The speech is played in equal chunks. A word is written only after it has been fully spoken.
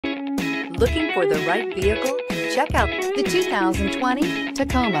Looking for the right vehicle? Check out the 2020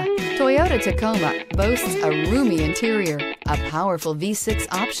 Tacoma. Toyota Tacoma boasts a roomy interior, a powerful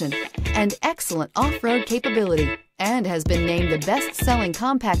V6 option, and excellent off-road capability, and has been named the best-selling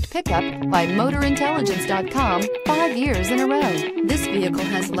compact pickup by MotorIntelligence.com 5 years in a row. This vehicle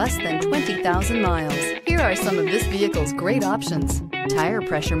has less than 20,000 miles. Here are some of this vehicle's great options: tire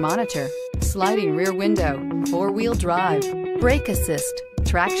pressure monitor, sliding rear window, four-wheel drive, brake assist,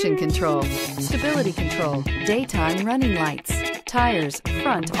 traction control, stability control, daytime running lights, tires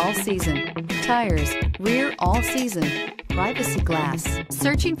front all season, tires rear all season, privacy glass.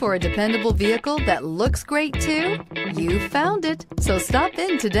 Searching for a dependable vehicle that looks great too? You found it, so stop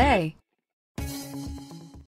in today.